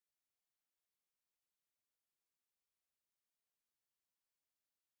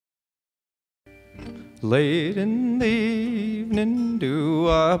Late in the evening, do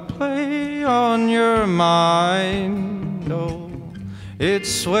I play on your mind? Oh,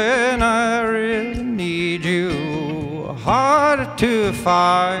 it's when I really need you, harder to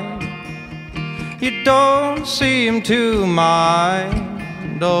find. You don't seem to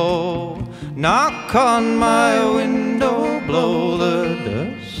mind. Oh, knock on my window, blow the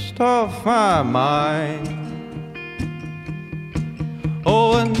dust off my mind.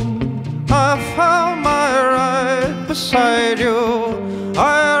 Oh, and I found my ride beside you,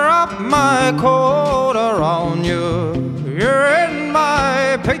 I wrap my coat around you. You're in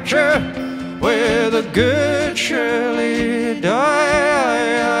my picture where the good surely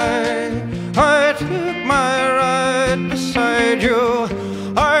die. I took my ride beside you,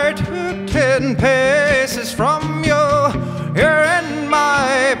 I took 10 paces from you. You're in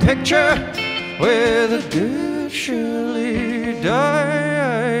my picture where the good surely die.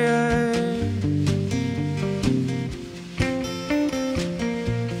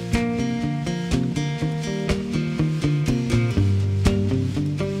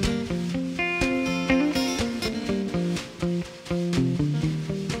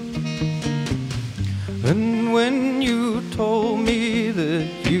 And when you told me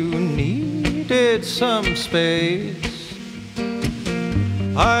that you needed some space,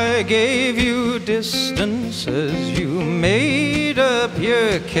 I gave you distance as you made up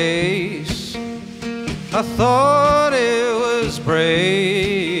your case. I thought it was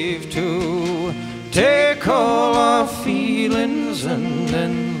brave to take all our feelings and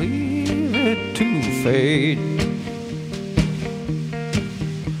then leave it to fate.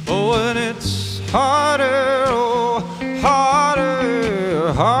 Oh, and it's harder, oh,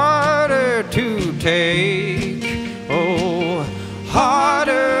 harder, harder to take. Oh,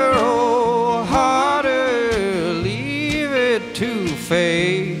 harder, leave it to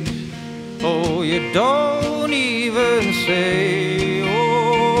fate. Oh, you don't even say.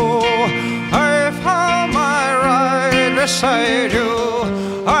 Oh, I found my ride beside you,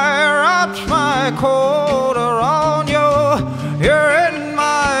 I wrapped my coat around you. You're in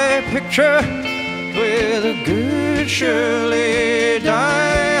my picture where the good surely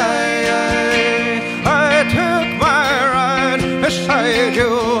die. I took my ride beside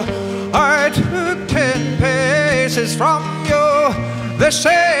you, I took 10 paces from you. This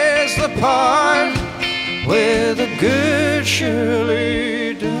is the part where the good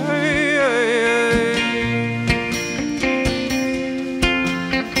surely die.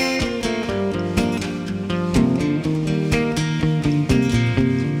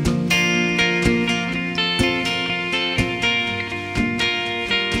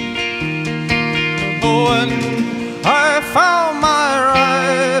 And I found my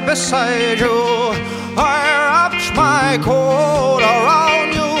ride beside you, I wrapped my coat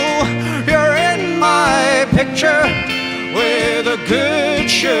around you. You're in my picture where the good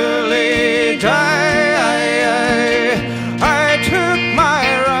surely die. I took my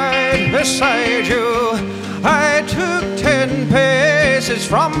ride beside you, I took 10 paces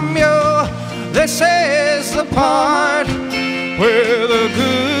from you. This is the part where the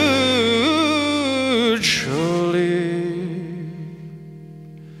good surely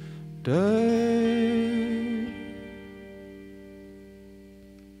die.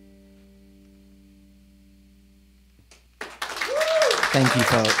 Thank you,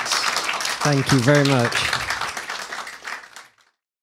 folks. Thank you very much.